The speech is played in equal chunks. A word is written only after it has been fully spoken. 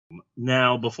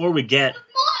Now, before we get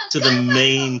to the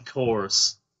main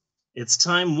course, it's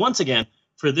time once again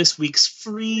for this week's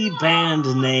free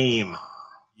band name.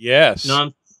 Yes. Now,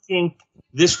 I'm thinking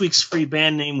this week's free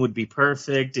band name would be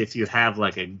perfect if you have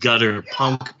like a gutter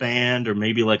punk band or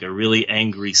maybe like a really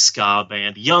angry ska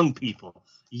band. Young people.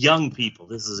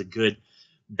 This is a good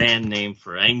band name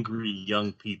for angry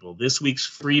young people. This week's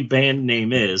free band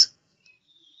name is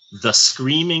The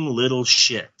Screaming Little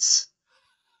Shits.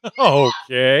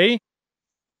 Okay.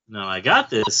 Now, I got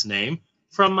this name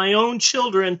from my own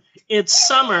children. It's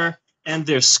summer, and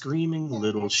they're screaming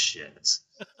little shits.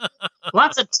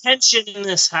 Lots of tension in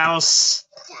this house.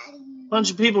 Bunch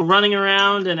of people running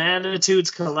around and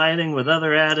attitudes colliding with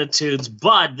other attitudes.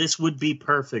 But this would be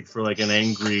perfect for like an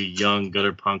angry young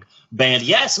gutter punk band.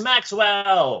 Yes,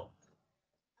 Maxwell!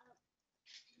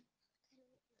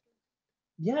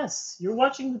 Yes, you're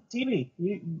watching the TV.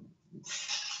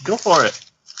 Go for it.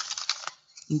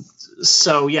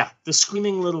 So yeah, the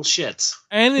screaming little shits,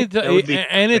 and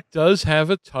it does have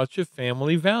a touch of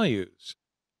family values.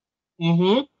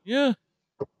 Mm-hmm. Yeah,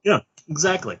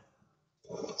 exactly.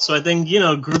 So I think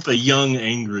a group of young,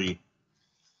 angry,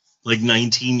 like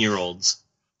 19-year-olds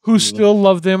who still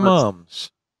love their moms.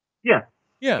 Yeah,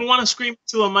 yeah. Who want to scream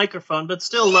to a microphone but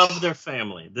still love their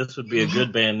family. This would be a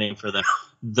good band name for them.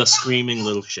 The Screaming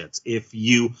Little Shits. If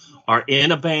you are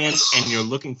in a band and you're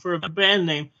looking for a band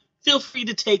name, feel free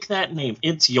to take that name.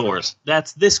 It's yours.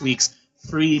 That's this week's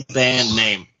free band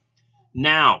name.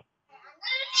 Now,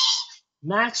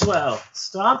 Maxwell,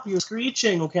 stop your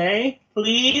screeching, okay?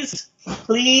 Please?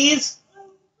 Please?